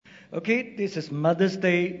Okay, this is Mother's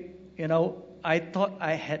Day. I thought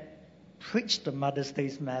I had preached the Mother's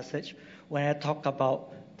Day's message when I talked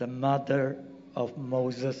about the mother of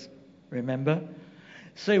Moses. Remember?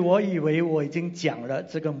 所以我以为我已经讲了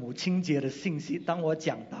这个母亲节的信息，当我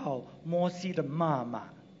讲到摩西的妈妈。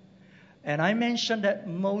And I mentioned that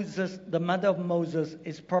Moses, the mother of Moses,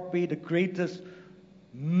 is probably the greatest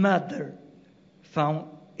mother found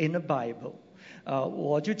in the Bible.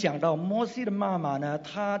 我就讲到摩西的妈妈呢，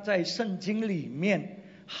她在圣经里面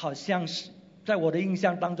好像是在我的印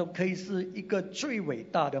象当中可以是一个最伟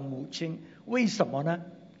大的母亲。为什么呢？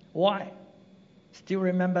 Why? Still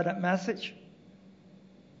remember that message?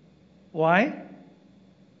 Why?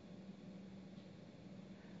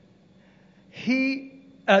 She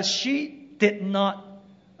did not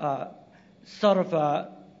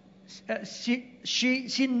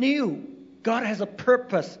she knew God has a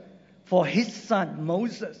purpose for his son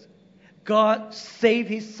Moses. God saved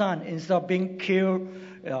his son instead of being killed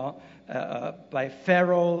by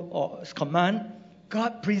Pharaoh's command.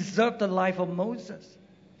 God preserved the life of Moses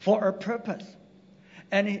for a purpose.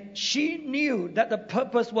 And she knew that the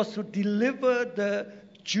purpose was to deliver the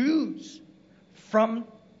Jews from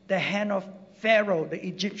the hand of Pharaoh, the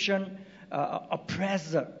Egyptian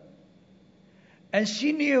oppressor. And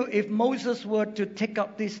she knew if Moses were to take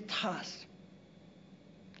up this task,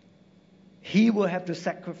 he will have to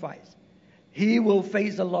sacrifice. He will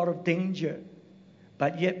face a lot of danger.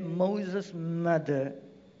 But yet Moses' mother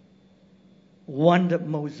wanted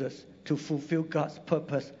Moses to fulfill God's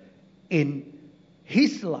purpose in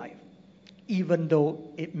his life, even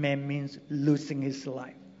though it may mean losing his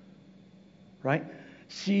life. Right?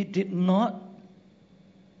 She did not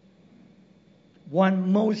want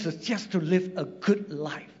Moses just to live a good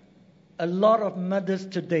life. A lot of mothers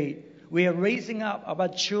today, we are raising up our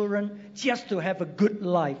children just to have a good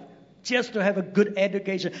life, just to have a good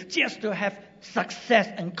education, just to have success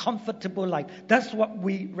and comfortable life. That's what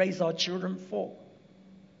we raise our children for.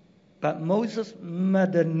 But Moses'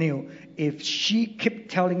 mother knew if she kept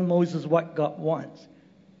telling Moses what God wants,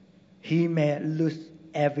 he may lose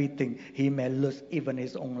everything. He may lose even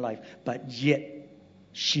his own life. But yet,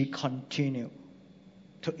 she continued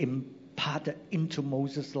to impart into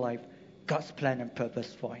Moses' life God's plan and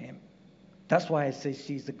purpose for him. That's why I say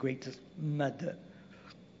she's the greatest mother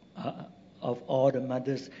of all the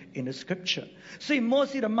mothers in the scripture. 所以摩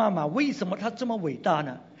西的妈妈为什么她这么伟大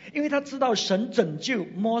呢？因为她知道神拯救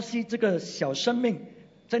摩西这个小生命，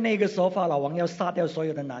在那个时候法老王要杀掉所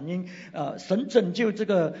有的男婴，神拯救这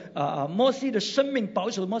个摩西的生命，保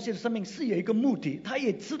守摩西的生命是有一个目的，他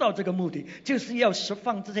也知道这个目的就是要释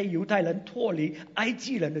放这些犹太人脱离埃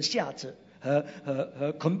及人的辖制和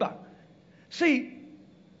捆绑。所以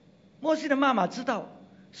摩西的妈妈知道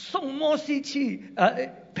送摩西去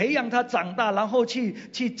培养他长大，然后去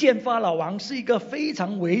见法老王是一个非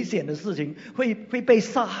常危险的事情，会被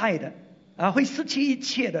杀害的会失去一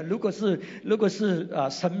切的。如果是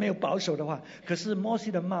神没有保守的话，可是摩西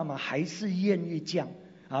的妈妈还是愿意这样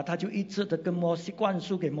他就一直的跟摩西灌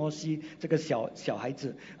输给摩西这个小孩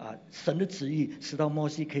子神的旨意，使到摩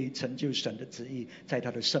西可以成就神的旨意在他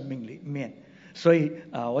的生命里面。所以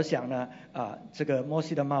我想呢这个摩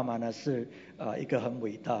西的妈妈呢是一个很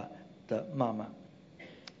伟大的妈妈。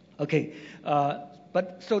Okay,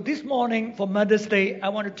 but so this morning for Mother's Day, I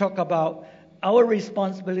want to talk about our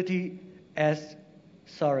responsibility as,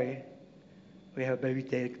 we have baby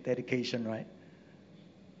dedication, right?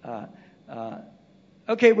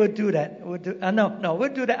 Okay, we'll do that. We'll do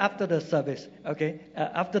that after the service, okay?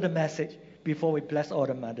 After the message, before we bless all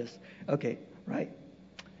the mothers. Okay, right.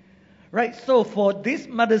 Right, so for this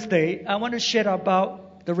Mother's Day, I want to share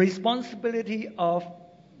about the responsibility of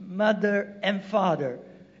mother and father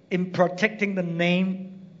in protecting the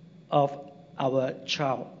name of our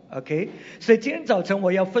child. Okay? 所以今天早晨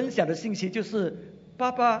我要分享的信息就是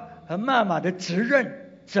爸爸和妈妈的责任，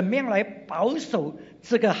怎么样来保守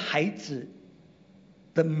这个孩子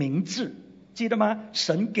的名字。记得吗？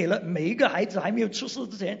神给了每一个孩子还没有出世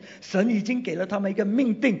之前，神已经给了他们一个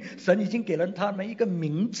命定，神已经给了他们一个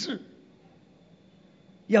名字，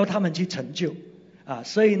要他们去成就。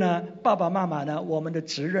所以呢，爸爸妈妈呢，我们的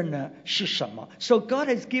责任呢是什么？ So God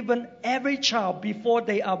has given every child before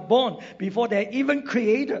they are born, before they are even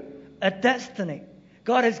created, a destiny.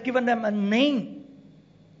 God has given them a name,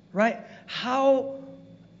 right? How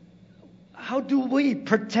do we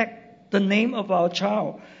protect the name of our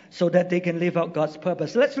child so that they can live out God's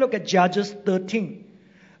purpose? Let's look at Judges 13,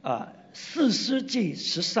 士师记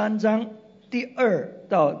13章第2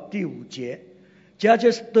到第5节。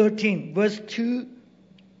Judges 13, verse 2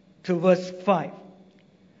 to verse 5.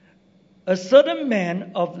 A certain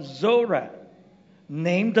man of Zorah,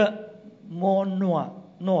 named Manoah,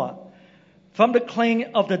 from the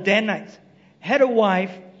clan of the Danites, had a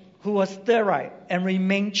wife who was sterile and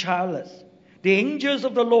remained childless. The angels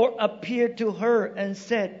of the Lord appeared to her and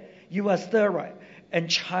said, "You are sterile and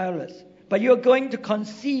childless, but you are going to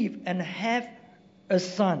conceive and have a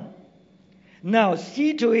son. Now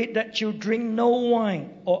see to it that you drink no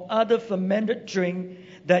wine or other fermented drink,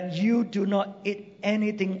 that you do not eat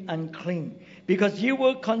anything unclean, because you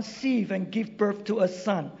will conceive and give birth to a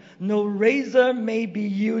son. No razor may be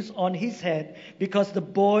used on his head, because the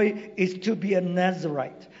boy is to be a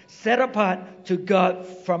Nazarite, set apart to God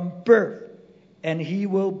from birth, and he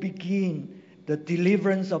will begin the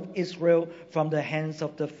deliverance of Israel from the hands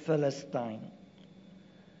of the Philistine."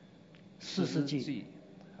 士师记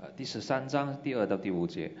第13章第2到第5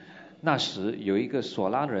节。那时有一个索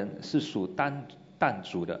拉人是属但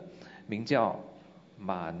族的，名叫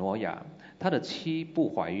马挪亚，他的妻不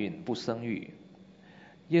怀孕不生育。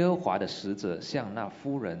耶和华的使者向那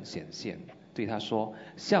妇人显现，对他说：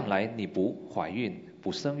向来你不怀孕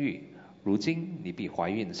不生育，如今你必怀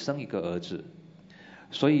孕生一个儿子。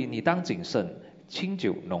所以你当谨慎，清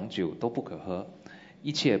酒浓酒都不可喝，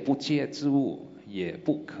一切不洁之物也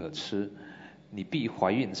不可吃。你必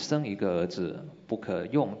怀孕生一个儿子，不可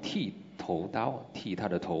用剃头刀剃他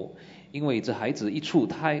的头，因为这孩子一出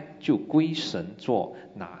胎就归神做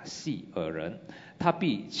拿细耳人，他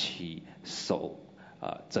必起手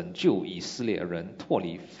拯救以色列人脱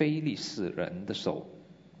离非利士人的手。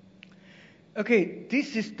 Okay,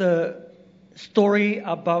 this is the story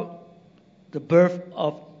about the birth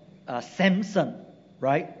of Samson,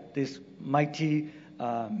 right? This mighty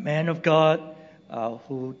man of God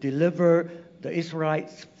who delivered the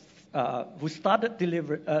Israelites, who started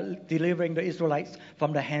delivering the Israelites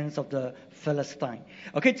from the hands of the Philistine.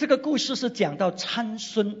 Okay, 这个故事是讲到参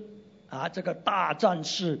孙这个大战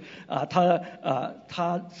士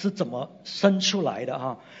他是怎么生出来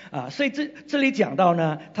的所以这里讲到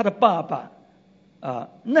呢，他的爸爸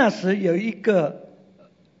那时有一个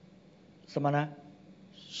什么呢？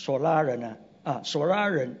索拉人索拉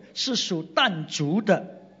人是属但族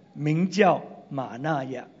的，名叫马纳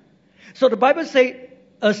亚。So the Bible says,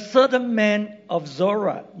 a certain man of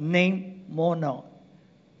Zorah named Manoah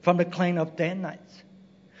from the clan of Danites.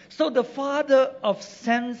 So the father of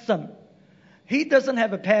Samson, he doesn't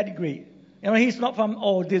have a pedigree. He's not from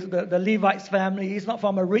the Levites family. He's not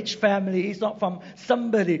from a rich family. He's not from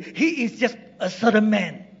somebody. He is just a certain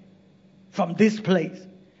man from this place.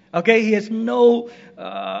 Okay, he has no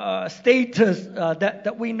status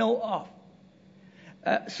that we know of.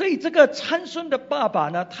 所以这个参孙的爸爸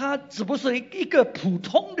呢，他只不是一个普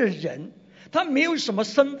通的人，他没有什么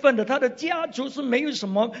身份的，他的家族是没有什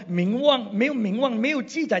么名望，没有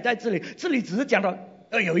记载在这里。这里只是讲到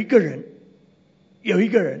有一个人。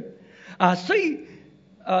所以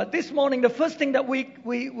this morning the first thing that we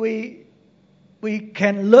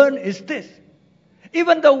can learn is this: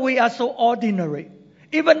 even though we are so ordinary,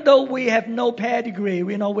 even though we have no pedigree,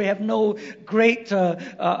 we have no great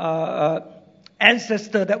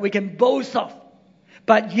ancestor that we can boast of,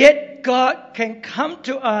 but yet God can come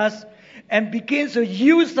to us and begins to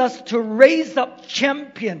use us to raise up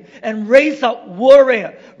champion and raise up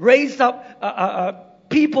warrior, raise up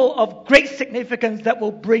people of great significance that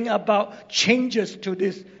will bring about changes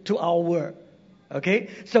to our world. Okay,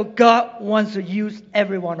 so God wants to use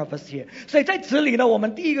every one of us here. 所以在这里呢，我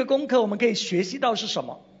们第一个功课我们可以学习到是什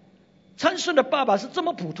么？参孙的爸爸是这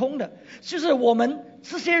么普通的，就是我们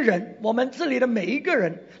这些人，我们这里的每一个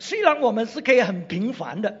人，虽然我们是可以很平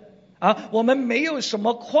凡的我们没有什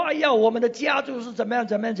么夸耀，我们的家族是怎么样，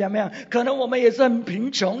可能我们也是很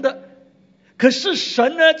贫穷的，可是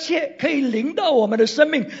神呢，却可以临到我们的生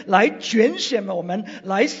命，来拣选我们，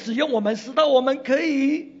来使用我们，使到我们可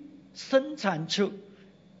以生产出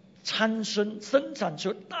参孙，生产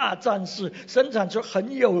出大战士，生产出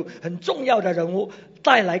很重要的人物，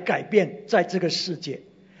带来改变在这个世界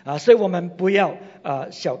所以我们不要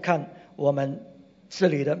小看我们这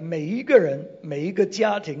里的每一个人，每一个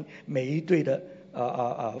家庭，每一对的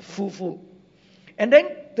夫妇。And then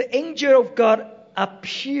the angel of God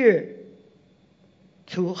appeared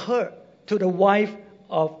to her, to the wife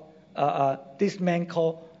of this man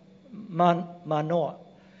called Manoah.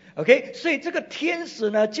 OK， 所以这个天使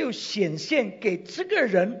呢，就显现给这个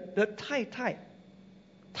人的太太，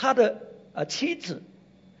他的妻子。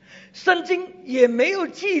圣经也没有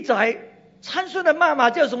记载参孙的妈妈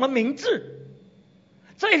叫什么名字，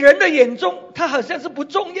在人的眼中，他好像是不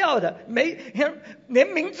重要的，连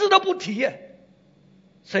名字都不提耶。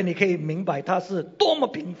所以你可以明白他是多么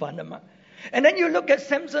平凡的嘛。And then you look at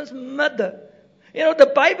Samson's mother.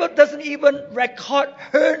 The Bible doesn't even record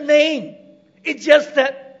her name It's just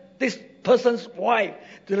that this person's wife,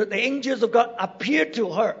 the angels of God appeared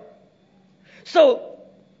to her. So,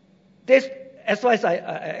 as far as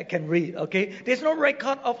I can read, okay, there's no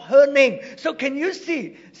record of her name. So can you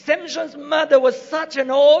see, Samson's mother was such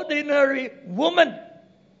an ordinary woman.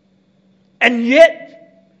 And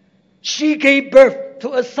yet, she gave birth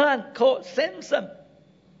to a son called Samson.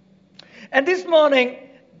 And this morning,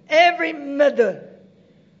 every mother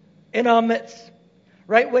in our midst,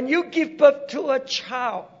 right, when you give birth to a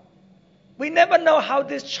child, we never know how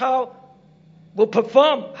this child will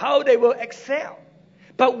perform, how they will excel.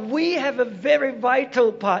 But we have a very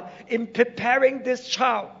vital part in preparing this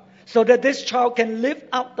child so that this child can live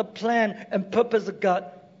out the plan and purpose of God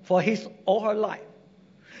for his or her life.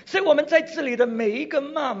 所以我们在这里的每一个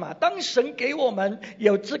妈妈，当神给我们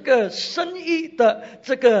有这个生育的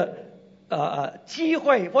这个机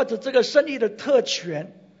会或者这个生育的特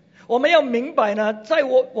权，我们要明白呢，在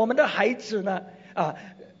我们的孩子呢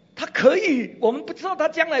他可以，我们不知道他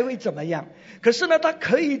将来会怎么样，可是呢，他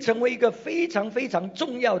可以成为一个非常非常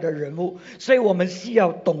重要的人物，所以我们需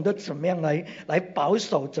要懂得怎么样来保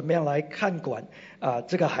守，怎么样来看管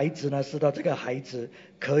这个孩子呢，使到这个孩子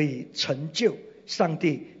可以成就上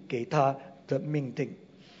帝给他的命定。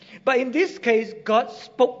But in this case, God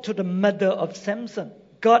spoke to the mother of Samson.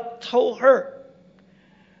 God told her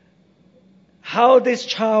how this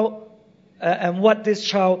child and what this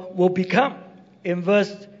child will become. In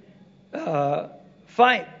verse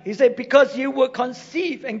 5, he said, because you will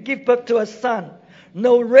conceive and give birth to a son,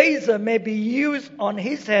 no razor may be used on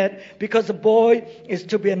his head, because the boy is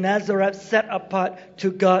to be a Nazarite set apart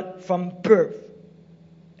to God from birth.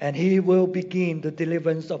 And he will begin the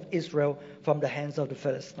deliverance of Israel from the hands of the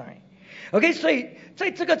Philistine. OK, 所以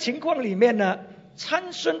在这个情况里面呢，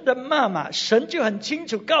参孙的妈妈，神就很清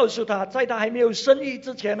楚告诉他，在他还没有生育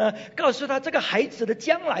之前呢，告诉他这个孩子的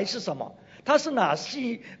将来是什么。他是拿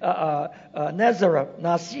西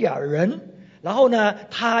亚人，然后呢，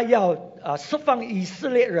他要释放以色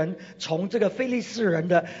列人从这个非利士人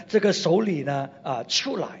的这个手里呢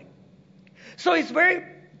出来。So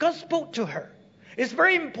God spoke to her. It's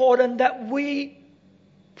very important that we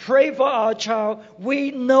pray for our child.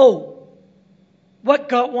 We know what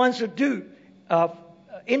God wants to do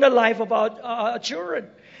in the life of our children.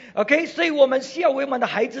 OK, 所以我们需要为我们的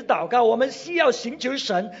孩子祷告，我们需要寻求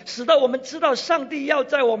神，使得我们知道上帝要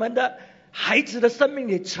在我们的孩子的生命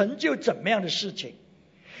里成就怎么样的事情。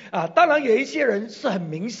当然有一些人是很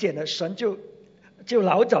明显的，神就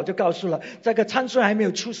老早就告诉了，这个参孙还没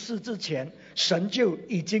有出世之前，神就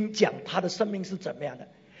已经讲他的生命是怎么样的。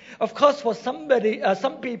Of course, for some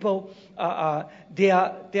people,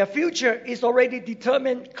 their future is already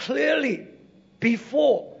determined clearly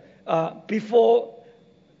before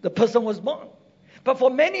the person was born. But for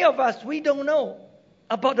many of us, we don't know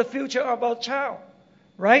about the future of our child,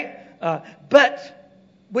 right? But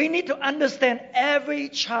we need to understand every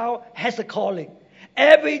child has a calling.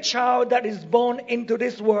 Every child that is born into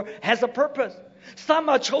this world has a purpose. Some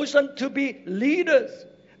are chosen to be leaders,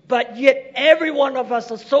 but yet every one of us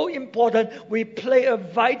is so important. We play a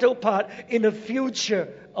vital part in the future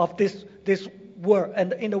of this world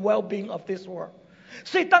and in the well-being of this world.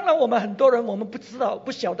 所以当然我们很多人我们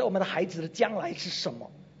不晓得我们的孩子的将来是什么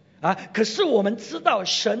可是我们知道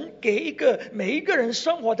神给每一个人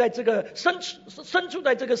生活在这个生处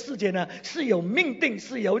在这个世界呢是有命定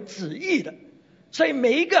是有旨意的，所以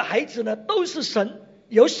每一个孩子呢都是神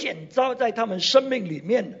有选召在他们生命里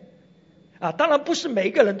面的当然不是每一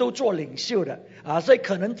个人都做领袖的所以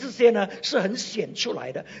可能这些呢是很显出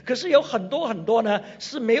来的，可是有很多呢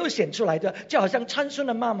是没有显出来的，就好像参孙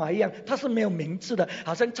的妈妈一样，她是没有名字的，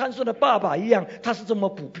好像参孙的爸爸一样，他是这么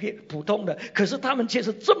普通的，可是他们却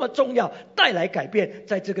是这么重要，带来改变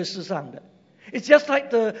在这个世上的。It's just like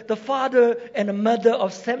the father and the mother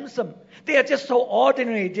of Samson. They are just so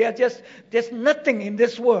ordinary. There's nothing in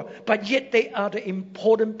this world. But yet they are the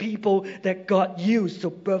important people that God used to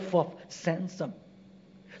birth forth Samson.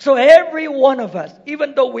 So every one of us,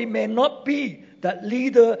 even though we may not be that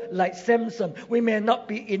leader like Samson, we may not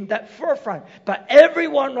be in that forefront, but every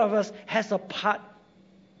one of us has a part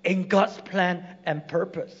in God's plan and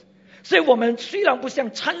purpose. 所以我们虽然不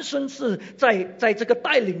像参孙是在这个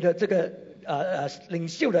带领的这个领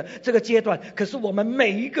袖的这个阶段，可是我们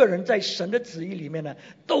每一个人在神的旨意里面呢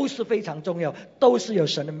都是非常重要，都是有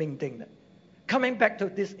神的命定的。Coming back to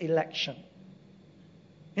this election,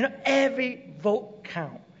 you know, every vote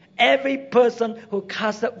count. Every person who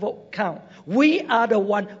casts that vote count. We are the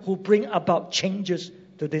one who bring about changes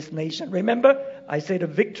to this nation. Remember, I said the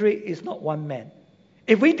victory is not one man.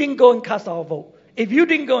 If we didn't go and cast our vote, if you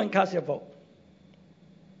didn't go and cast your vote,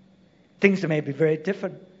 things may be very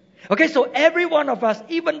different. Okay, so every one of us,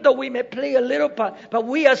 even though we may play a little part, but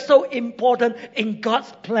we are so important in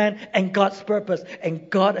God's plan and God's purpose. And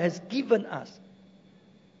God has given us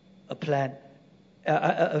a plan,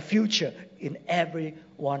 a future in every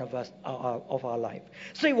one of us of our life.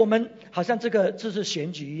 所以我们好像这是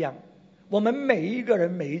选举一样，我们每一个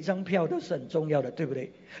人每一张票都是很重要的，对不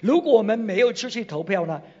对？如果我们没有出去投票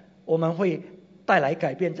呢，我们会带来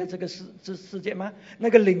改变在这个世界吗？那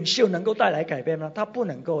个领袖能够带来改变吗？他不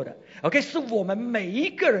能够的。OK， 是我们每一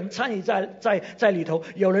个人参与在里头，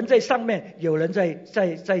有人在上面，有人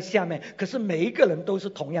在下面，可是每一个人都是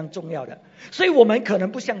同样重要的。所以我们可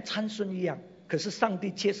能不像参孙一样，可是上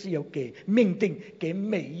帝确实有给命定给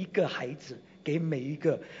每一个孩子，给每一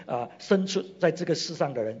个生出在这个世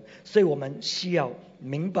上的人。所以我们需要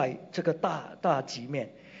明白这个大局面。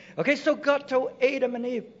Okay, so God told Adam and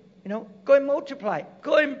Eve, go and multiply,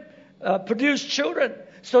 go and produce children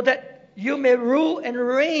so that you may rule and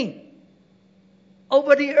reign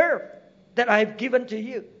over the earth that I have given to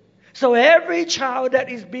you. So every child that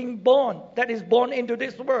is being born, that is born into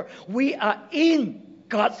this world, we are in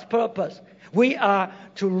God's purpose. We are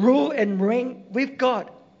to rule and reign with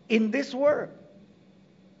God in this world.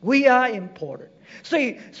 We are important. 所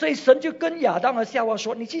以神就跟亚当和夏娃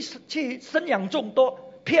说，你去生养众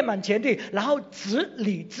多，遍满全地，然后治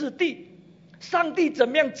理治地。上帝怎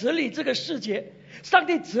么样治理这个世界？上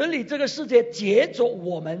帝治理这个世界，藉着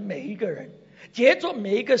我们每一个人，藉着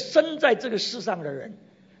每一个生在这个世上的人。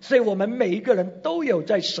所以我们每一个人都有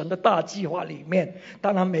在神的大计划里面。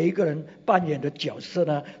当然每一个人扮演的角色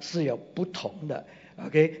呢是有不同的。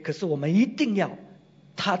OK， 可是我们一定要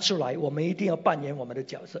踏出来，我们一定要扮演我们的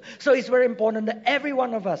角色。So it's very important that every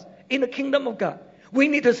one of us in the kingdom of God, we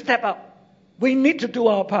need to step up. We need to do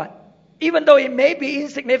our part. Even though it may be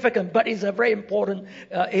insignificant, but it's a very important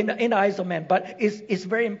in the eyes of man. But it's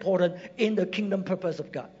very important in the kingdom purpose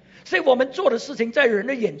of God. 所以我们做的事情在人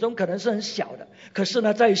的眼中可能是很小的，可是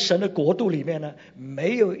呢，在神的国度里面呢，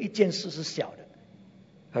没有一件事是小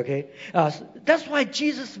的。Okay, that's why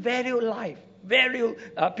Jesus value life, value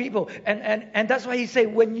people, and that's why he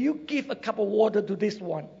said, when you give a cup of water to this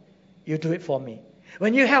one, you do it for me.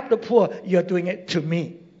 When you help the poor, you're doing it to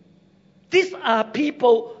me. These are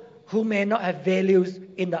people who may not have values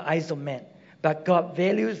in the eyes of men, but God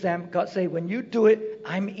values them. God say, when you do it,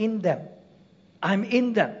 I'm in them. I'm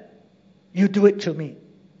in them. You do it to me.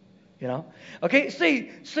 Okay, 所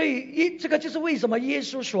以这个就是为什么耶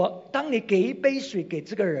稣说，当你给一杯水给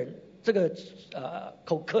这个人，这个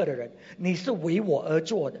口渴的人，你是为我而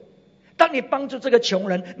做的。当你帮助这个穷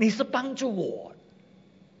人，你是帮助我。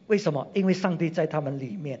为什么？因为上帝在他们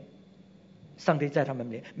里面。上帝在他们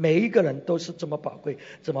里面，每一个人都是这么宝贵，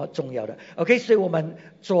这么重要的。OK， 所以我们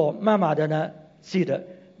做妈妈的呢，记得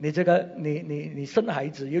你你生孩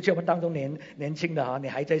子，尤其我们当中年轻的你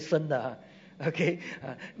还在生的OK，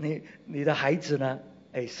 你的孩子呢，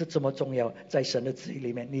是这么重要，在神的旨意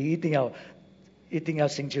里面，你一定要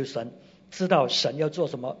寻求神，知道神要做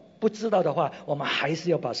什么。不知道的话，我们还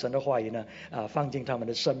是要把神的话语呢，放进他们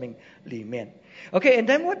的生命里面。OK，and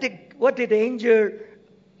then what did the angel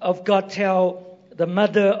of God tell the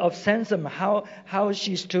mother of Samson how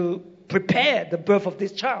she's to prepare the birth of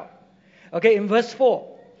this child? Okay, in verse 4,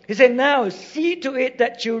 he said, now see to it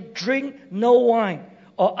that you drink no wine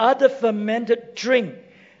or other fermented drink,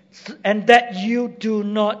 and that you do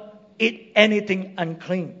not eat anything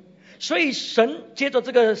unclean. 所以神接着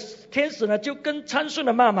这个天使呢，就跟参孙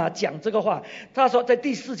的妈妈讲这个话。他说在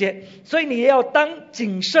第4节，所以你要当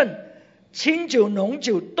谨慎，清酒浓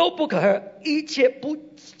酒都不可喝，一切不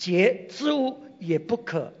洁之物也不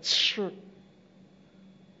可吃。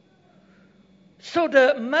So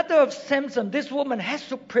the mother of Samson, this woman has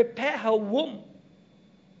to prepare her womb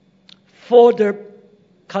for the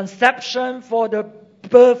conception, for the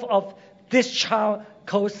birth of this child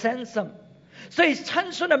called Samson. 所以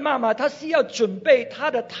参孙的妈妈她需要准备她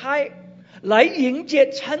的胎，来迎接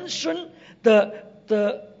参孙的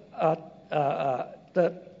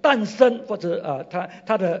诞生，或者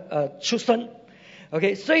他的出生。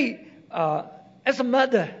Okay, 所以as a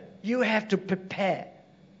mother, you have to prepare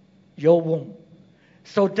your womb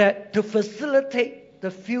so that to facilitate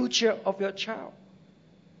the future of your child.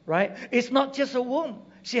 Right? It's not just a womb.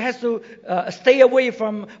 She has to stay away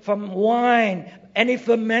from wine, any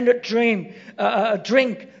fermented drink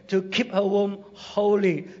to keep her womb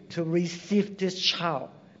holy to receive this child,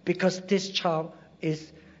 because this child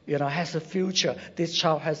is, has a future. This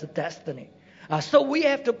child has a destiny. So we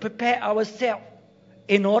have to prepare ourselves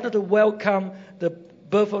in order to welcome the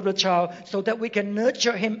birth of the child, so that we can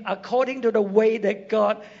nurture him according to the way that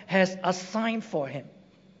God has assigned for him,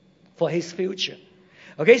 for his future.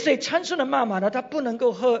 OK， 所以参孙的妈妈呢，她不能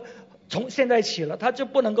够喝，从现在起了，她就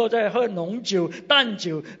不能够再喝浓酒、淡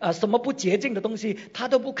酒什么不洁净的东西，她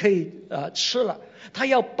都不可以吃了。她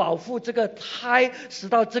要保护这个胎，使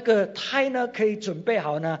到这个胎呢可以准备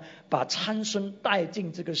好呢，把参孙带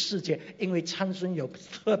进这个世界，因为参孙有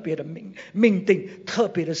特别的命定、特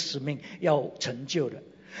别的使命要成就的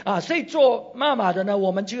所以做妈妈的呢，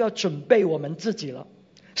我们就要准备我们自己了。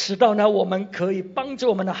使到呢，我们可以帮助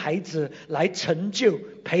我们的孩子来成就、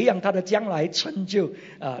培养他的将来，成就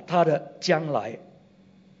他的将来。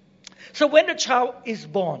So when the child is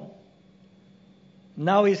born,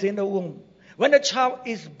 now he's in the womb. When the child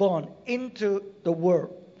is born into the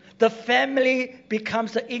world, the family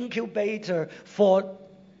becomes the incubator for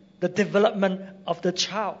the development of the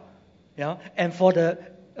child, and for the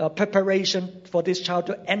preparation for this child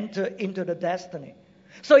to enter into the destiny.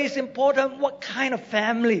 So it's important what kind of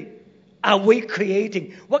family are we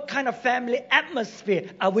creating? What kind of family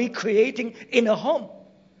atmosphere are we creating in a home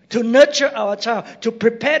to nurture our child, to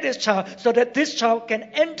prepare this child so that this child can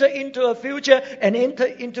enter into a future and enter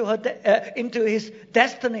into his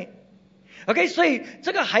destiny. OK， 所以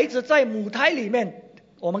这个孩子在母胎里面，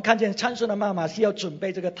我们看见参孙的妈妈是要准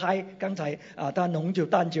备这个胎，刚才他浓酒、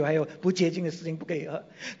淡酒还有不洁净的事情不可以喝。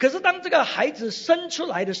可是当这个孩子生出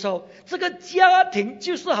来的时候，这个家庭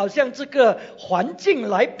就是好像这个环境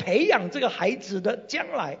来培养这个孩子的将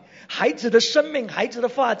来，孩子的生命、孩子的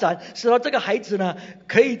发展，使到这个孩子呢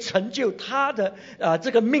可以成就他的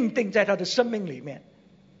这个命定在他的生命里面。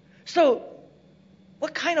So,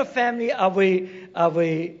 what kind of family are we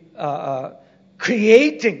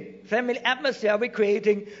creating? Family atmosphere are we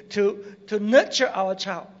creating to nurture our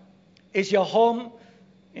child? Is your home,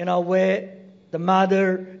 where the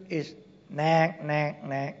mother is nag, nag,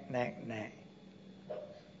 nag, nag, nag?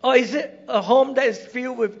 Or is it a home that is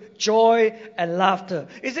filled with joy and laughter?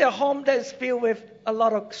 Is it a home that is filled with a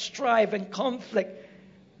lot of strife and conflict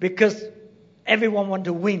because everyone wants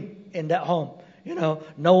to win in that home?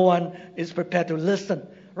 No one is prepared to listen.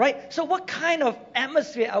 Right? So what kind of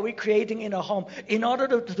atmosphere are we creating in a home in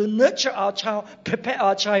order to nurture our child, prepare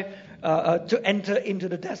our child to enter into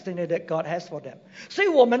the destiny that God has for them? 所以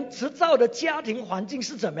我们制造的家庭环境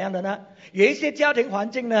是怎么样的呢？有一些家庭环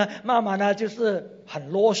境呢，妈妈呢就是很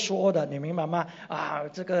啰嗦的，你明白吗？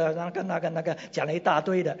这个那个讲了一大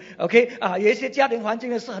堆的 ，OK 有一些家庭环境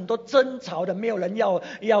呢是很多争吵的，没有人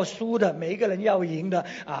要输的，每一个人要赢的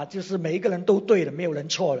就是每一个人都对的，没有人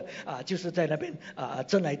错的就是在那边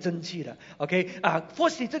争来争去的 ，OK 或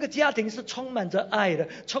许这个家庭是充满着爱的，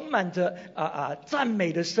充满着赞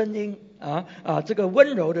美的声音这个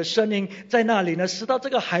温柔的声音在那里呢，使到这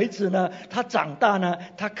个孩子呢，他长大呢，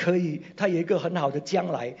他有一个很好的将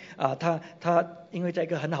来他因为在一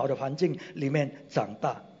个很好的环境里面长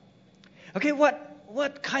大。Okay,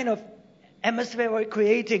 what kind of atmosphere are we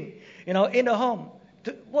creating, in the home?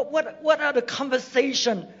 What are the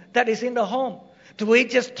conversation that is in the home? Do we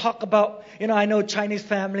just talk about, I know Chinese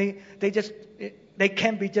family, they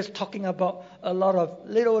can't be just talking about a lot of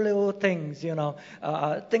little things,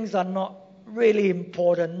 things are not really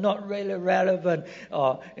important, not really relevant,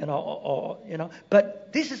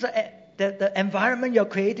 but this is the environment you're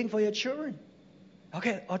creating for your children.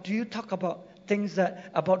 Okay, or do you talk about things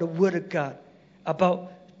about the Word of God,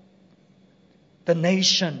 about the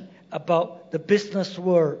nation, about the business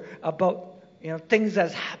world, about things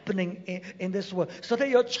that's happening in this world, so that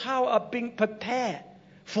your child are being prepared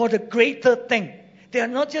for the greater thing. They are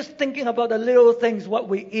not just thinking about the little things, what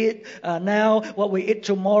we eat now, what we eat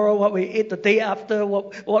tomorrow, what we eat the day after,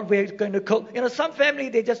 what we're going to cook. Some family,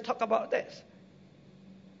 they just talk about this.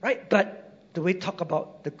 Right? But do we talk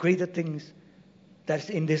about the greater things that's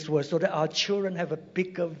in this world so that our children have a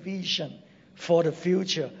bigger vision for the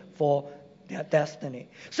future, for their destiny?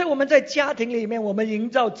 所以我们在家庭里面，我们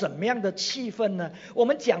营造怎么样的气氛呢？我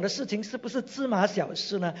们讲的事情是不是芝麻小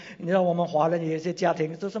事呢？你知道我们华人有一些家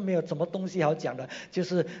庭就是没有什么东西好讲的，就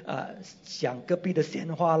是讲隔壁的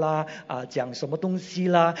闲话啦，讲什么东西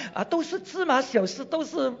啦，都是芝麻小事，都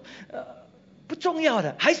是不重要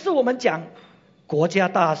的。还是我们讲国家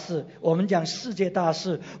大事，我们讲世界大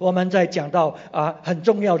事，我们在讲到很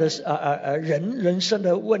重要的人生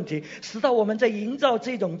的问题，使到我们在营造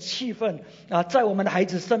这种气氛在我们的孩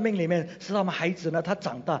子生命里面，使到我们孩子呢，他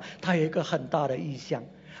长大，他有一个很大的意向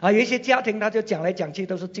有一些家庭他就讲来讲去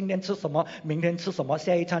都是今天吃什么，明天吃什么，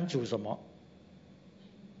下一餐煮什么。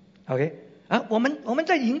OK 我们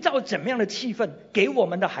在营造怎么样的气氛给我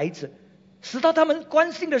们的孩子，使到他们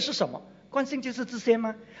关心的是什么？关心就是这些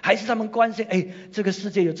吗？还是他们关心这个世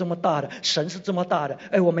界有这么大的，神是这么大的，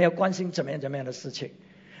我们要关心怎么样的事情。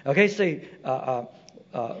OK， 所以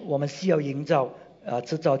我们需要营造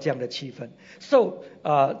制造这样的气氛。So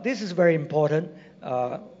this is very important.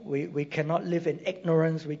 We cannot live in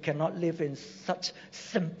ignorance. We cannot live in such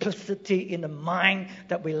simplicity in the mind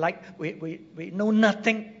that we know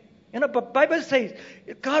nothing. But Bible says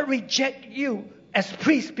God reject you as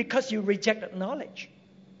priest because you rejected knowledge.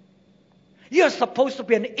 You are supposed to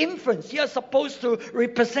be an influence. You are supposed to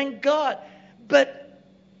represent God. But,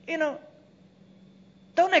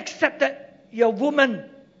 don't accept that you're a woman.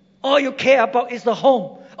 All you care about is the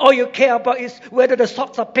home. All you care about is whether the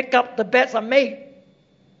socks are picked up, the beds are made.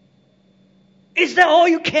 Is that all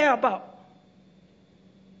you care about?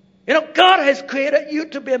 God has created you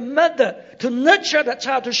to be a mother, to nurture the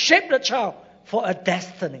child, to shape the child for a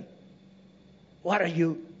destiny. What are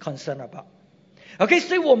you concerned about? OK,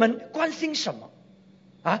 所以我们关心什么？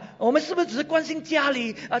我们是不是只是关心家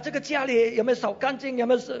里这个家里有没有扫干净，有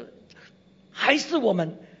没有还是我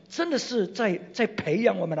们真的是在培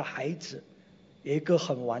养我们的孩子有一个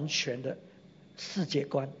很完全的世界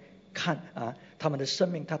观，看他们的生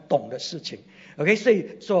命，他懂的事情。OK， 所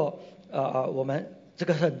以说我们这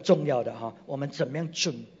个很重要的我们怎么样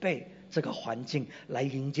准备这个环境来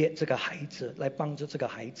迎接这个孩子，来帮助这个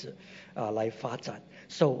孩子来发展。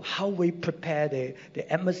So how we prepare the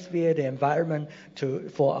atmosphere, the environment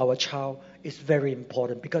for our child is very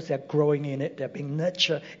important because they're growing in it, they're being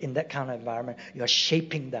nurtured in that kind of environment. You're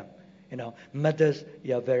shaping them. Mothers,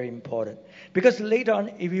 you are very important. Because later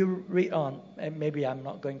on, if you read on, and maybe I'm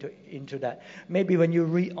not going into that, maybe when you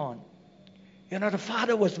read on, the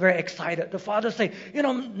father was very excited. The father said,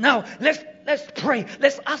 now let's pray.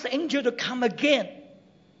 Let's ask the angel to come again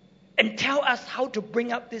and tell us how to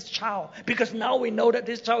bring up this child. Because now we know that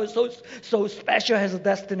this child is so special, has a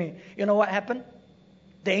destiny. You know what happened?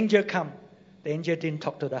 The angel come. The angel didn't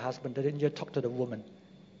talk to the husband. The angel talked to the woman.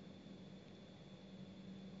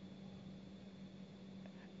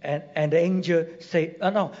 And the angel say,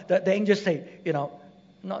 the angel say,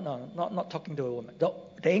 not talking to a woman.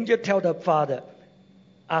 The angel tell the father,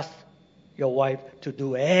 ask your wife to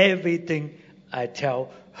do everything I tell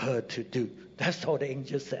her to do. That's all the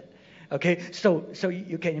angel said. Okay, so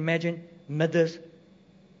you can imagine mothers,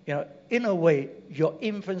 in a way, your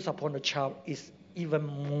influence upon the child is even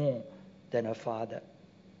more than a father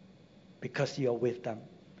because you're with them.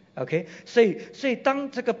 Okay, 所以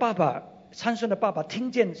当这个爸爸参孙的爸爸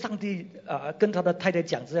听见上帝跟他的太太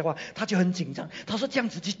讲这些话，他就很紧张。他说这样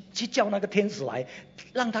子去叫那个天使来，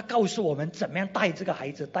让他告诉我们怎么样带这个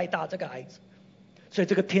孩子，带大这个孩子。所以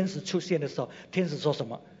这个天使出现的时候，天使说什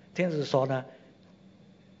么？天使说呢，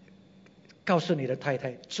告诉你的太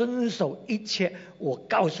太遵守一切我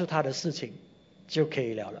告诉他的事情就可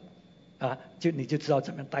以了你就知道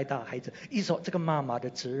怎么样带大孩子。一说这个妈妈的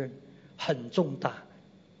责任很重大。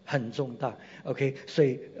很重大 ，OK， 所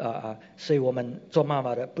以我们做妈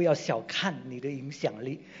妈的不要小看你的影响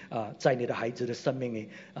力在你的孩子的生命里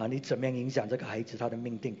你怎么样影响这个孩子他的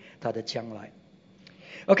命定他的将来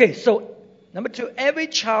 ？Okay, so number 2, every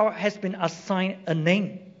child has been assigned a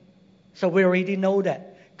name, so we already know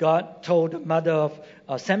that God told the mother of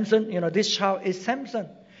Samson, this child is Samson,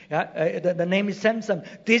 the name is Samson.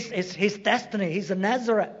 This is his destiny. He's a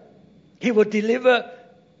Nazareth. He will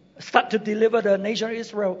start to deliver the nation of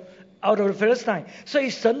Israel out of the Philistine. 所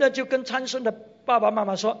以神呢就跟参孙的爸爸妈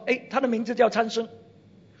妈说，他的名字叫参孙，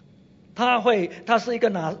他是一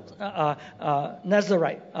个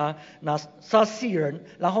Nazarite 拿撒西人，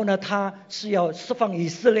然后呢他是要释放以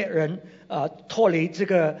色列人脱离这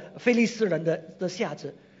个非利士人的下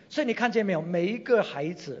子。所以你看见没有？每一个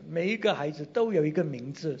孩子都有一个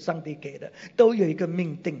名字，上帝给的，都有一个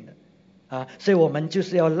命定的。所以我们就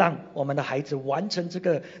是要让我们的孩子完成这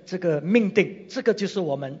个命定，这个就是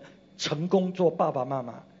我们成功做爸爸妈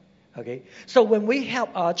妈。Okay, so when we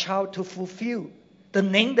help our child to fulfill the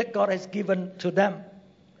name that God has given to them,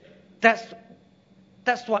 that's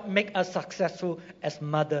what makes us successful as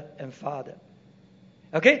mother and father.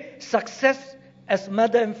 Okay, success as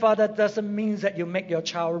mother and father doesn't mean that you make your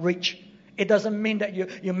child rich. It doesn't mean that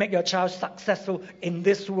you make your child successful in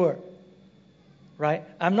this world. Right?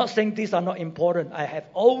 I'm not saying these are not important. I have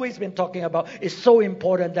always been talking about it's so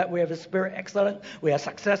important that we have a spirit excellence, we are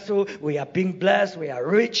successful, we are being blessed, we are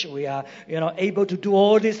rich, we are able to do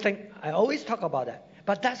all these things. I always talk about that.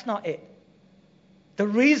 But that's not it. The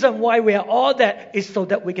reason why we are all that is so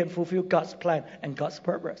that we can fulfill God's plan and God's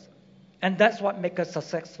purpose. And that's what makes us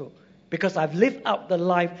successful. Because I've lived out the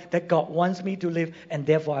life that God wants me to live and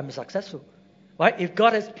therefore I'm successful. Right? If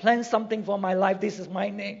God has planned something for my life, this is my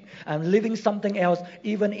name. I'm living something else.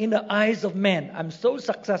 Even in the eyes of man, I'm so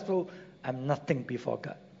successful, I'm nothing before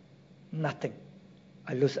God. Nothing.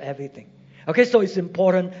 I lose everything. Okay, so it's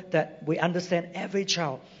important that we understand every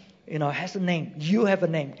child, has a name. You have a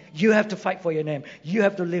name. You have to fight for your name. You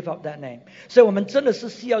have to live up that name. 所以我们真的是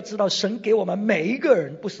需要知道，神给我们每一个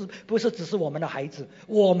人，不是只是我们的孩子，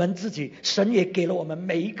我们自己，神也给了我们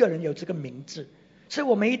每一个人有这个名字。所以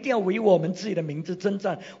我们一定要为我们自己的名字征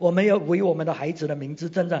战，我们要为我们的孩子的名字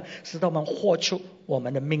征战，使到我们活出我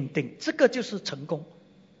们的命定。这个就是成功。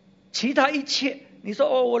其他一切，你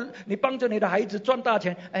说你帮助你的孩子赚大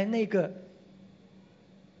钱，那个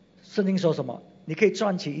圣经说什么？你可以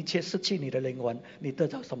赚取一切，失去你的灵魂，你得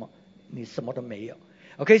到什么？你什么都没有。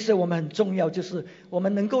OK， 所以我们很重要，就是我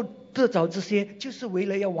们能够得着这些，就是为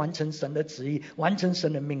了要完成神的旨意，完成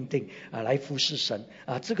神的命定来服侍神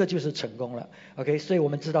这个就是成功了。OK， 所以我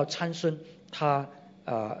们知道参孙他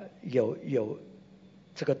有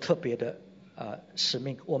这个特别的使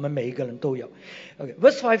命，我们每一个人都有。Okay,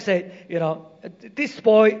 verse 5 said,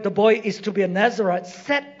 the boy is to be a Nazarite,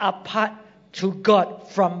 set apart to God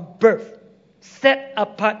from birth. Set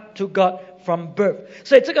apart to God from birth.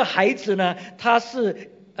 所以这个孩子呢，他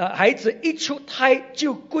是孩子一出胎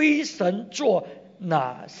就归神做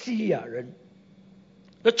拿西亚人。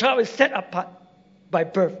The child is set apart by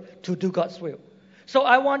birth to do God's will. So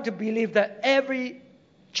I want to believe that every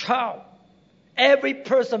child, every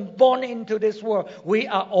person born into this world, we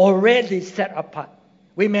are already set apart.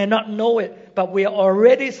 We may not know it, but we are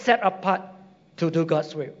already set apart to do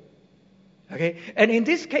God's will. Okay? And in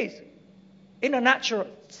this case, in the natural,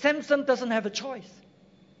 Samson doesn't have a choice.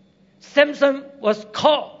 Samson was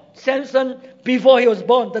called. Samson, before he was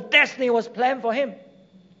born, the destiny was planned for him.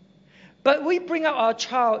 But we bring up our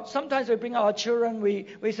child. Sometimes we bring up our children. We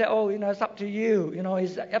say, it's up to you.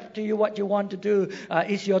 It's up to you what you want to do.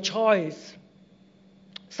 It's your choice.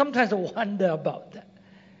 Sometimes I wonder about that.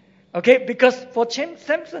 Okay, because for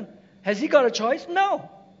Samson, has he got a choice? No.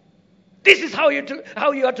 This is how you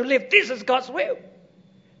are to live. This is God's will.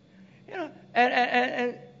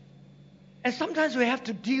 And sometimes we have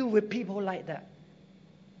to deal with people like that.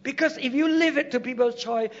 Because if you leave it to people's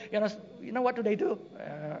choice, you know what do? They don't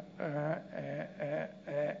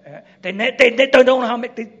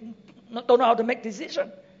know how to make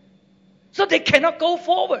decisions. So they cannot go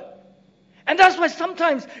forward. And that's why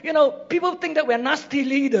sometimes, people think that we're nasty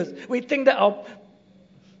leaders. We think that our,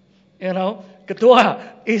 ketua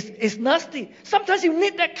is nasty. Sometimes you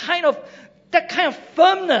need that kind of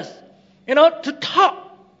firmness, to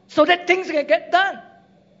talk so that things can get done.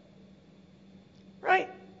 Right?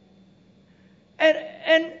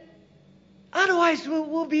 And otherwise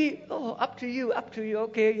we'll be, up to you.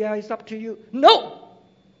 Okay, yeah, it's up to you. No!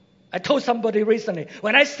 I told somebody recently,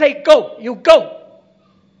 when I say go, you go.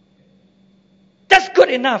 That's good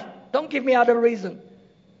enough. Don't give me other reason.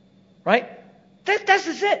 Right? That's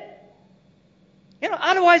it.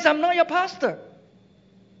 Otherwise I'm not your pastor.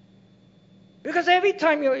 Because every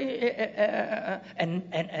time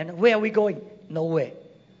and where are we going? Nowhere.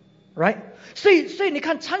 Right? 所以你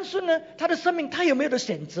看参孙呢，他的生命他有没有的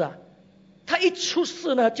选择啊？他一出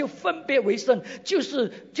世呢，就分别为圣，就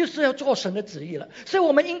是要做神的旨意了。所以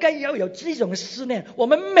我们应该要有这种思念，我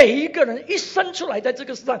们每一个人一生出来在这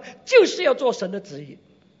个世上，就是要做神的旨意。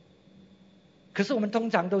可是我们通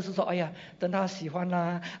常都是说，等他喜欢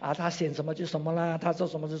啦，他选什么就什么啦，他做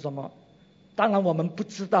什么就什么。当然我们不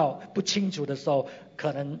知道、不清楚的时候，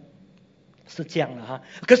可能是这样了哈。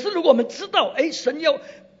可是如果我们知道，神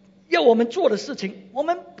要我们做的事情，我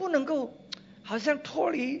们不能够好像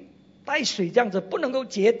拖泥带水这样子，不能够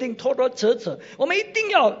决定拖拖扯扯，我们一定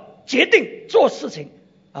要决定做事情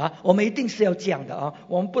我们一定是要这样的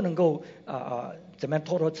我们不能够怎么样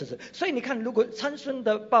拖拖扯扯。所以你看，如果参孙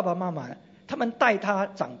的爸爸妈妈他们带他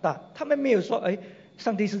长大，他们没有说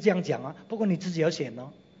上帝是这样讲不过你自己要选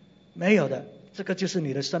没有的，这个就是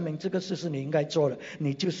你的生命，这个就是你应该做的，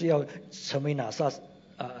你就是要成为拿撒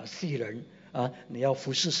西人你要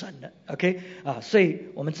服侍神的 ，OK 所以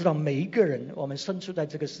我们知道每一个人，我们生出在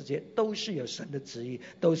这个世界都是有神的旨意，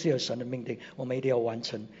都是有神的命定，我们一定要完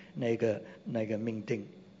成那个命定。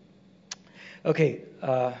Okay,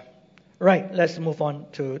 right. Let's move on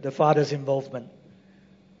to the father's involvement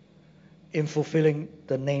in fulfilling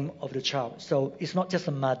the name of the child. So it's not just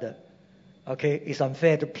a mother. Okay, it's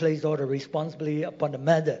unfair to place all the responsibility upon the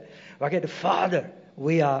mother. Okay, the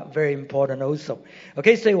father.We are very important also.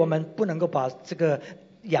 Okay, 所以我们不能够把这个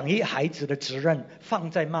养育孩子的责任放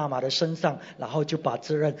在妈妈的身上，然后就把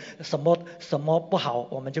责任什么不好，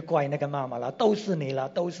我们就怪那个妈妈了，都是你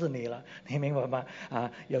了，你明白吗？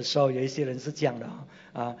有时候有一些人是这样的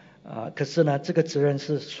可是呢，这个责任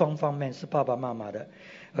是双方面，是爸爸妈妈的。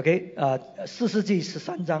OK， 4世纪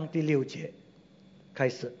13章第6节开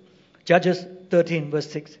始 ，Judges 13 verse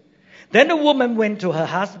 6。Then the woman went to her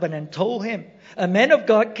husband and told him, a man of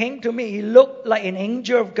God came to me. He looked like an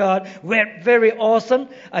angel of God, very awesome.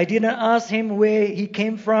 I didn't ask him where he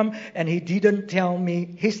came from, and he didn't tell me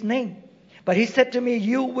his name. But he said to me,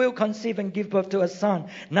 you will conceive and give birth to a son.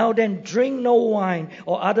 Now then, drink no wine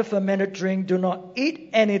or other fermented drink. Do not eat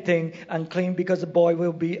anything unclean, because the boy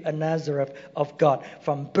will be a Nazareth of God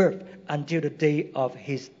from birth until the day of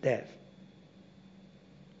his death.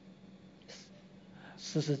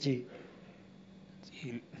 40节。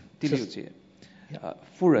第6节，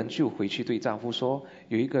妇人就回去对丈夫说，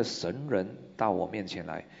有一个神人到我面前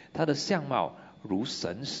来，他的相貌如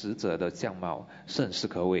神使者的相貌，甚是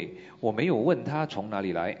可畏。我没有问他从哪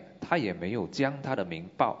里来，他也没有将他的名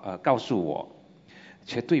告诉我，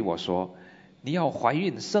却对我说，你要怀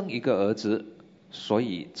孕生一个儿子，所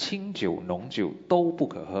以清酒浓酒都不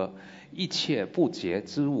可喝，一切不洁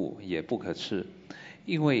之物也不可吃，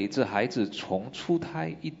因为这孩子从出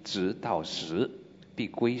胎一直到死，必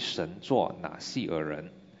归神做拿细耳人。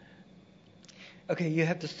 Okay, you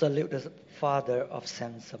have to salute the father of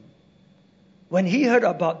Samson. When he heard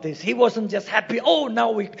about this, he wasn't just happy, oh,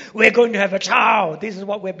 now we're going to have a child. This is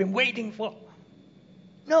what we've been waiting for.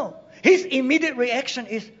 No, his immediate reaction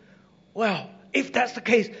is, well, if that's the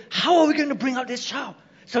case, how are we going to bring out this child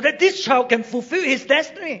so that this child can fulfill his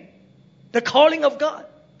destiny, the calling of God?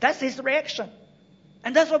 That's his reaction.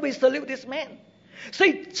 And that's why we salute this man. 所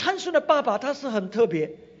以参孙的爸爸他是很特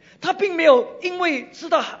别，他并没有因为知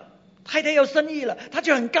道太太要生育了，他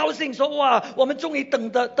就很高兴说，哇，我们终于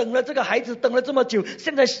等了这个孩子，等了这么久，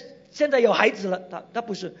现在有孩子了。他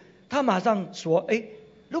不是，他马上说，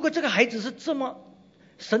如果这个孩子是这么，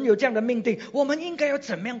神有这样的命定，我们应该要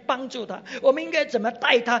怎么样帮助他？我们应该怎么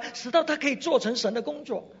带他，使到他可以做成神的工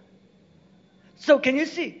作。So can you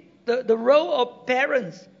see the role of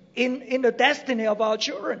parents in the destiny of our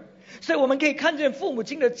children? 所以我们可以看见父母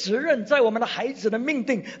亲的责任在我们的孩子的命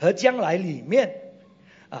定和将来里面。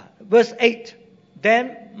Verse 8,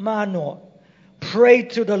 Then Manoah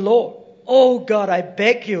prayed to the Lord, Oh God, I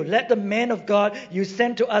beg you, let the man of God you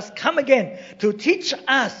sent to us come again to teach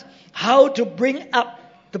us how to bring up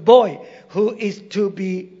the boy who is to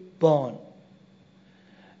be born.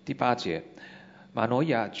 第8节，马诺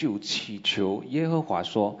亚就祈求耶和华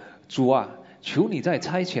说，主啊，求你再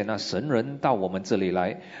差遣那神人到我们这里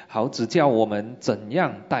来，好指教我们怎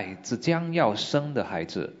样带这将要生的孩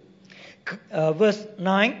子。Verse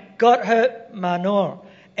 9, God heard Manoah,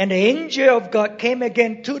 and the angel of God came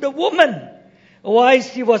again to the woman while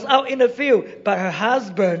she was out in the field, but her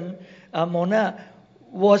husband, Manoah,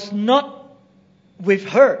 was not with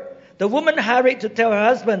her. The woman hurried to tell her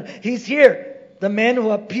husband, he's here, the man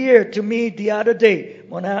who appeared to me the other day.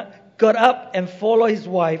 Manoah got up and followed his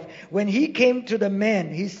wife. When he came to the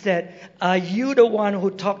man, he said, Are you the one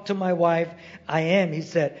who talked to my wife? I am, he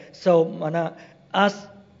said. So Manoah asked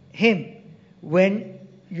him, when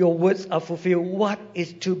your words are fulfilled, what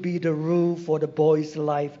is to be the rule for the boy's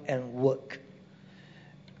life and work?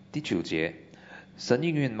 第9节，神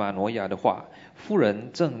应允马诺亚的话，妇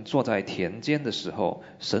人正坐在田间的时候，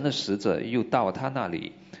神的使者又到她那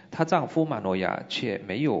里，她丈夫马诺亚却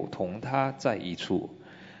没有同她在一处。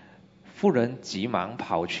妇人急忙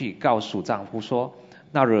跑去告诉丈夫说，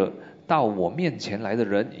那日到我面前来的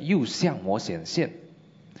人又向我显现。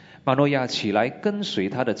马诺亚起来跟随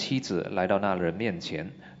他的妻子来到那人面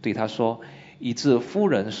前，对他说，以致夫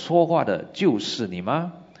人说话的就是你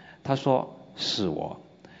吗？他说，是我。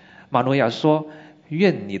马诺亚说，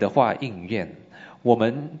愿你的话应验，我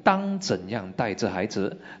们当怎样带这孩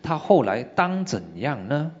子？他后来当怎样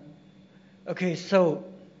呢？ Okay, so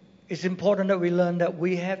it's important that we learn that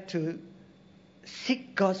we have to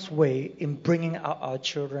seek God's way in bringing out our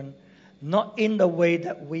children, not in the way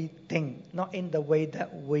that we think, not in the way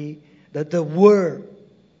that the world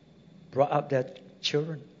brought up their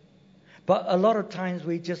children. But a lot of times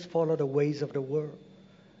we just follow the ways of the world.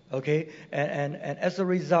 Okay? And as a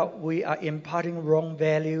result, we are imparting wrong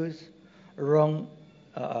values, wrong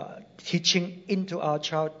teaching into our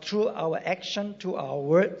child through our action, through our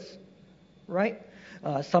words. Right?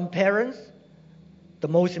 Some parents, the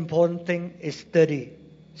most important thing is study.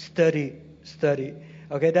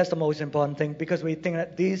 Okay, that's the most important thing, because we think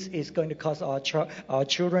that this is going to cause our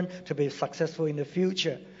children to be successful in the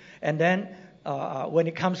future. And then when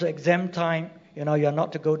it comes to exam time, you're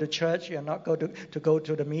not to go to church, you're not to go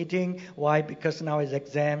to the meeting. Why? Because now it's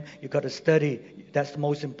exam, you got to study. That's the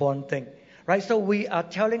most important thing. Right? So we are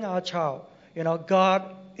telling our child, God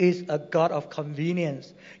is a God of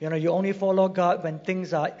convenience. You only follow God when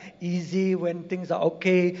things are easy, when things are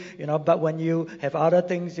okay, but when you have other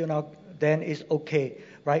things, then it's okay.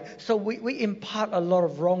 right? So we impart a lot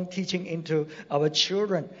of wrong teaching into our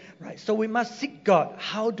children, right? So we must seek God.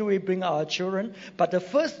 How do we bring our children? But the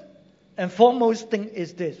first and foremost thing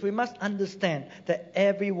is this. We must understand that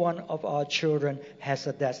every one of our children has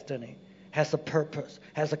a destiny, has a purpose,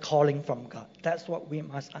 has a calling from God. That's what we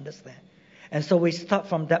must understand. And so we start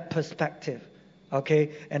from that perspective,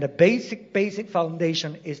 okay? And the basic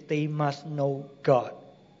foundation is they must know God.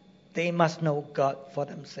 They must know God for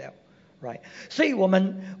themselves, right? 所以我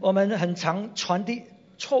们很常传递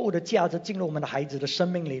错误的价值进入我们的孩子的生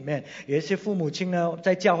命里面。有一些父母亲呢，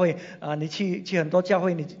在教会你去很多教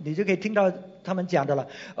会，你就可以听到他们讲的了。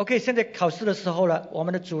OK， 现在考试的时候了，我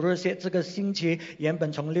们的主日学这个星期原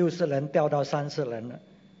本从60人掉到30人了，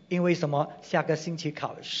因为什么？下个星期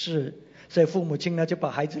考试。所以父母亲呢就把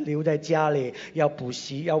孩子留在家里，要补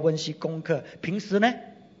习，要温习功课。平时呢？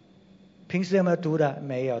平时有没有读的？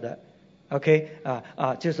没有的。OK，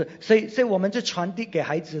 就是所以我们就传递给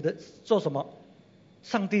孩子的做什么？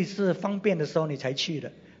上帝是方便的时候你才去的，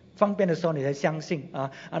方便的时候你才相信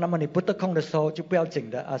那么你不得空的时候就不要紧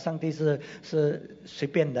的上帝是随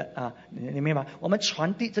便的你明白吗？我们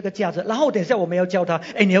传递这个价值，然后等一下我们要教他，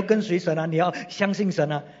你要跟随神你要相信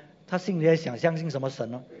神他心里在想相信什么神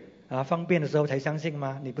呢？方便的时候才相信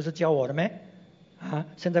吗？你不是教我的咩？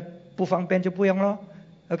现在不方便就不用咯。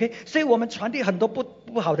OK， 所以我们传递很多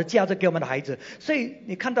不好的价值给我们的孩子。所以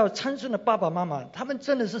你看到参孙的爸爸妈妈，他们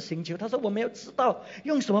真的是寻求，他说我们要知道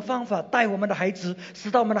用什么方法带我们的孩子，使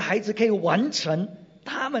到我们的孩子可以完成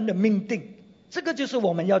他们的命定。这个就是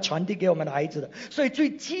我们要传递给我们的孩子的。所以最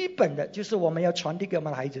基本的就是我们要传递给我们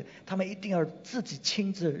的孩子，他们一定要自己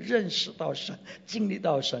亲自认识到神，经历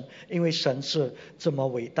到神，因为神是这么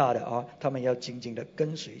伟大的他们要紧紧的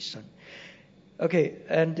跟随神。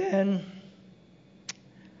OK，and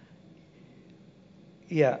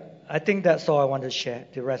then。Yeah, I think that's all I want to share.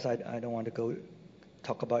 The rest I don't want to go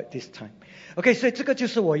talk about this time. OK， 所以这个就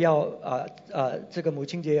是我要这个母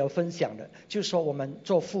亲节要分享的，就是说我们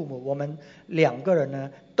做父母，我们两个人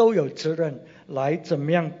呢都有责任来怎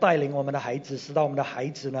么样带领我们的孩子，使到我们的孩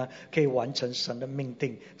子呢可以完成神的命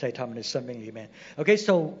定在他们的生命里面。OK,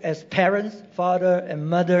 so as parents, father and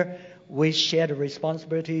mother, we share the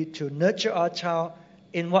responsibility to nurture our child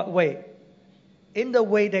in what way? In the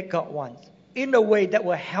way that God wants.In a way that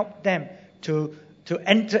will help them to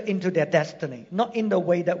enter into their destiny, not in the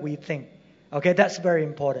way that we think. Okay, that's very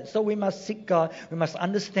important. So we must seek God. We must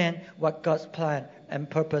understand what God's plan and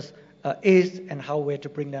purpose is and how we're to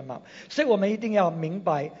bring them up. 所以我们一定要明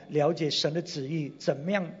白了解神的旨意，怎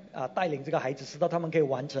么样带领这个孩子，使到他们可以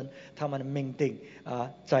完成他们的命定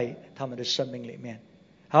在他们的生命里面。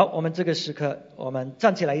好，我们这个时刻，我们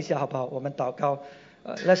站起来一下好不好？我们祷告。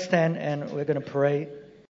Let's stand and we're going to pray.